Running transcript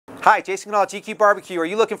Hi, Jason Gonal, GQ Barbecue. Are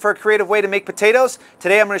you looking for a creative way to make potatoes?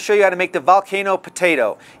 Today I'm going to show you how to make the Volcano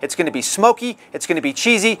Potato. It's going to be smoky, it's going to be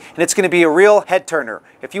cheesy, and it's going to be a real head turner.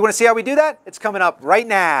 If you want to see how we do that, it's coming up right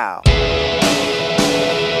now.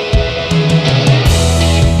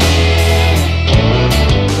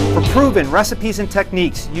 For proven recipes and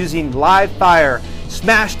techniques using live fire,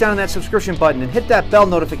 smash down that subscription button and hit that bell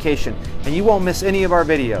notification, and you won't miss any of our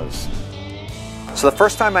videos. So the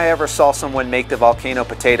first time I ever saw someone make the Volcano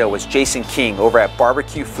Potato was Jason King over at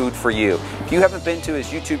Barbecue Food for You. If you haven't been to his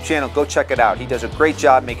YouTube channel, go check it out. He does a great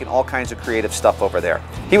job making all kinds of creative stuff over there.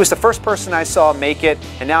 He was the first person I saw make it,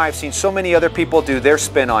 and now I've seen so many other people do their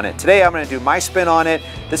spin on it. Today I'm going to do my spin on it.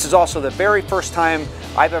 This is also the very first time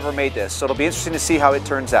I've ever made this, so it'll be interesting to see how it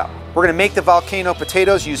turns out. We're going to make the Volcano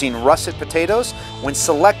potatoes using Russett potatoes. When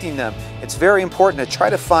selecting them, it's very important to try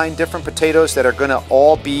to find different potatoes that are going to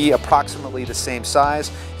all be approximately the same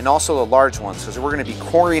size, and also the large ones, because we're going to be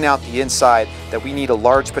coring out the inside that we need a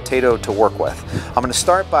large potato to work with. I'm going to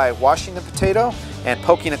start by washing the potato and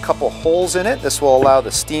poking a couple holes in it. This will allow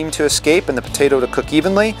the steam to escape and the potato to cook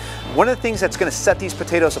evenly. One of the things that's going to set these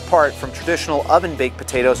potatoes apart from traditional oven-baked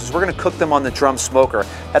potatoes is we're going to cook them on the drum smoker.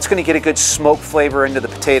 That's going to get a good smoke flavor into the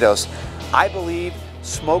potatoes. I believe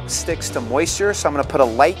smoke sticks to moisture, so I'm going to put a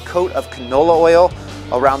light coat of canola oil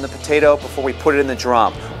around the potato before we put it in the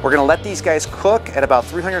drum. We're going to let these guys cook at about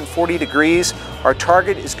 340 degrees. Our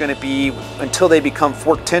target is going to be until they become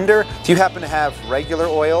fork tender. If you happen to have regular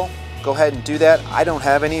oil, go ahead and do that. I don't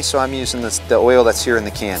have any, so I'm using the oil that's here in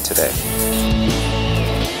the can today.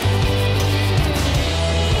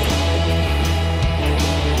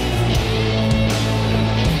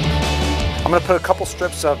 I'm going to put a couple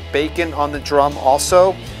strips of bacon on the drum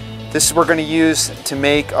also. This is what we're going to use to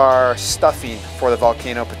make our stuffing for the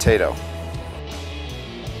Volcano Potato.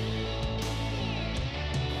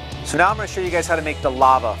 So now I'm going to show you guys how to make the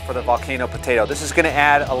lava for the Volcano Potato. This is going to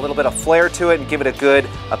add a little bit of flair to it and give it a good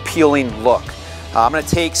appealing look. I'm going to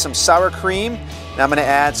take some sour cream and I'm going to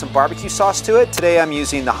add some barbecue sauce to it. Today I'm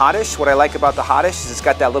using the Hottish. What I like about the Hottish is it's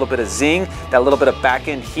got that little bit of zing, that little bit of back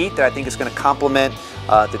end heat that I think is going to complement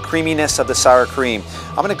the creaminess of the sour cream.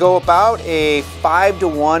 I'm going to go about a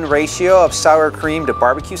 5-to-1 ratio of sour cream to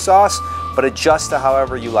barbecue sauce, but adjust to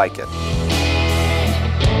however you like it.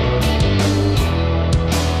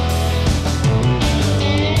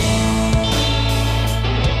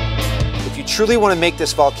 If you truly want to make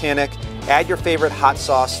this volcanic, add your favorite hot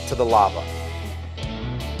sauce to the lava.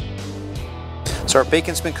 So our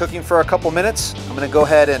bacon's been cooking for a couple minutes. I'm going to go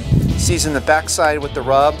ahead and season the backside with the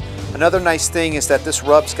rub. Another nice thing is that this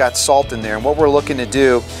rub's got salt in there, and what we're looking to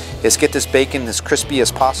do is get this bacon as crispy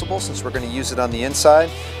as possible since we're going to use it on the inside.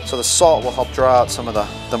 So the salt will help draw out some of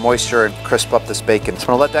the moisture and crisp up this bacon. So I'm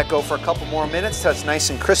going to let that go for a couple more minutes till it's nice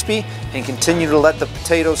and crispy, and continue to let the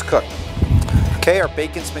potatoes cook. Okay, our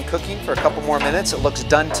bacon's been cooking for a couple more minutes. It looks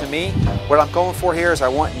done to me. What I'm going for here is I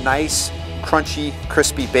want nice, crunchy,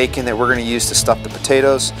 crispy bacon that we're going to use to stuff the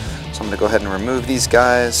potatoes. So I'm going to go ahead and remove these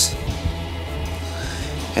guys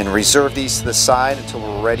and reserve these to the side until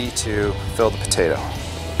we're ready to fill the potato.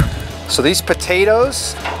 So these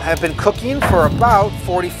potatoes have been cooking for about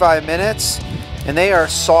 45 minutes and they are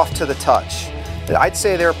soft to the touch. I'd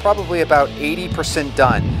say they're probably about 80%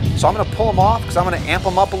 done. So I'm going to pull them off because I'm going to amp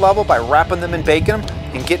them up a level by wrapping them in bacon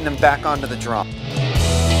and getting them back onto the drum.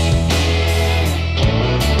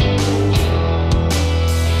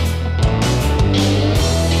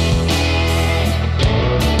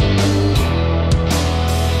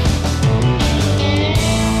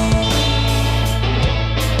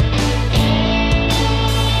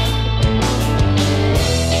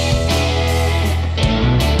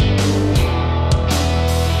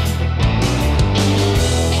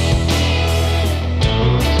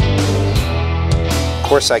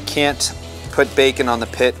 Of course, I can't put bacon on the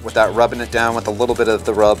pit without rubbing it down with a little bit of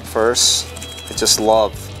the rub first. I just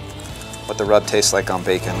love what the rub tastes like on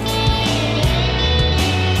bacon.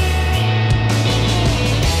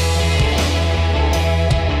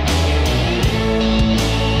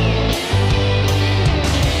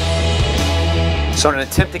 So in an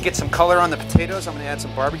attempt to get some color on the potatoes, I'm going to add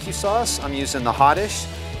some barbecue sauce. I'm using the Hottish.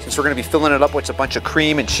 Since we're going to be filling it up with a bunch of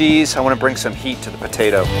cream and cheese, I want to bring some heat to the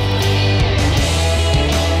potato.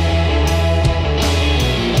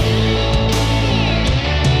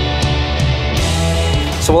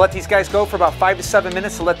 So we'll let these guys go for about 5 to 7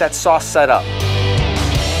 minutes to let that sauce set up.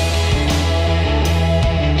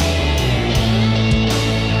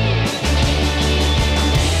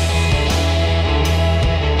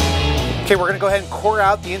 Okay, we're going to go ahead and core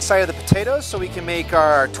out the inside of the potatoes so we can make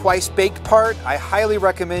our twice baked part. I highly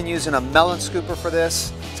recommend using a melon scooper for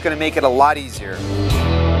this. It's going to make it a lot easier.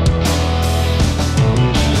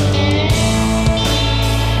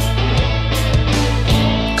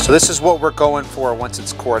 So this is what we're going for once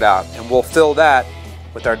it's cored out, and we'll fill that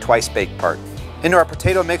with our twice baked part. Into our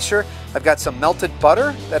potato mixture, I've got some melted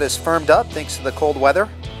butter that is firmed up thanks to the cold weather.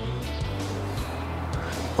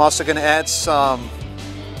 I'm also going to add a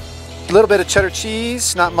little bit of cheddar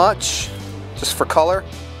cheese, not much, just for color.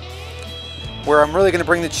 Where I'm really going to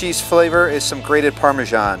bring the cheese flavor is some grated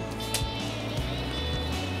parmesan.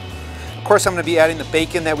 Of course, I'm going to be adding the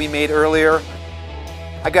bacon that we made earlier.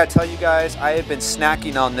 I got to tell you guys, I have been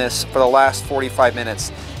snacking on this for the last 45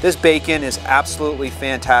 minutes. This bacon is absolutely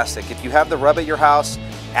fantastic. If you have the rub at your house,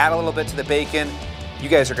 add a little bit to the bacon. You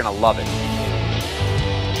guys are going to love it.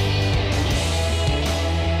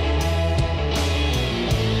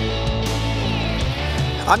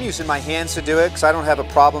 I'm using my hands to do it because I don't have a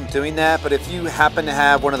problem doing that, but if you happen to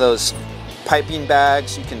have one of those piping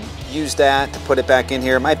bags, you can use that to put it back in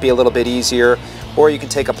here. It might be a little bit easier, or you can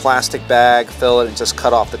take a plastic bag, fill it, and just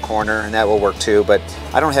cut off the corner, and that will work too, but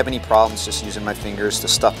I don't have any problems just using my fingers to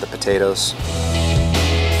stuff the potatoes.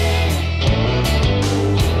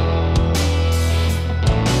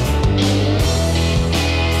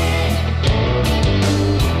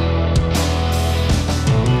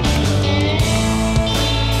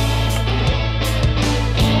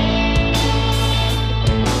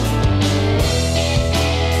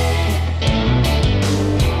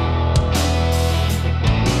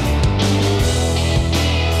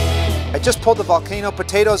 I just pulled the volcano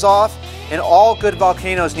potatoes off, and all good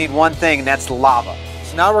volcanoes need one thing, and that's lava.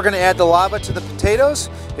 So now we're going to add the lava to the potatoes.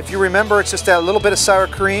 If you remember, it's just that little bit of sour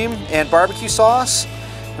cream and barbecue sauce,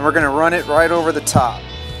 and we're going to run it right over the top.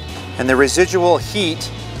 And the residual heat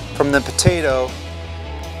from the potato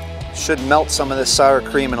should melt some of the sour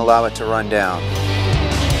cream and allow it to run down.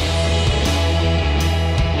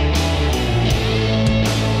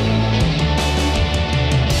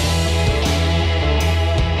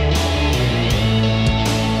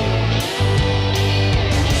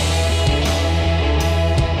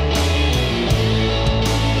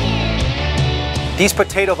 These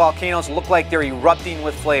potato volcanoes look like they're erupting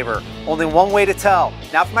with flavor. Only one way to tell.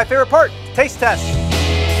 Now for my favorite part, taste test.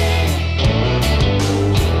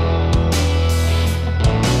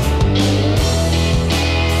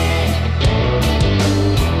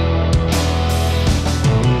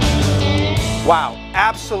 Wow,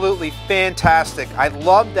 absolutely fantastic. I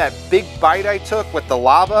love that big bite I took with the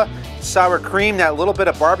lava, sour cream, that little bit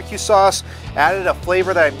of barbecue sauce added a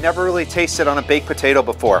flavor that I've never really tasted on a baked potato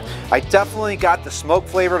before. I definitely got the smoke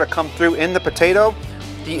flavor to come through in the potato.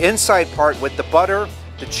 The inside part with the butter,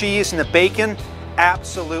 the cheese, and the bacon,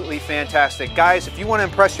 absolutely fantastic. Guys, if you want to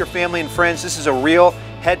impress your family and friends, this is a real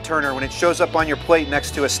head turner when it shows up on your plate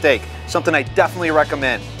next to a steak. Something I definitely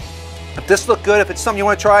recommend. If this looked good, if it's something you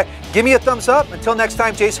want to try, give me a thumbs up. Until next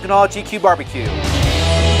time, Jason Canal, GQ Barbecue.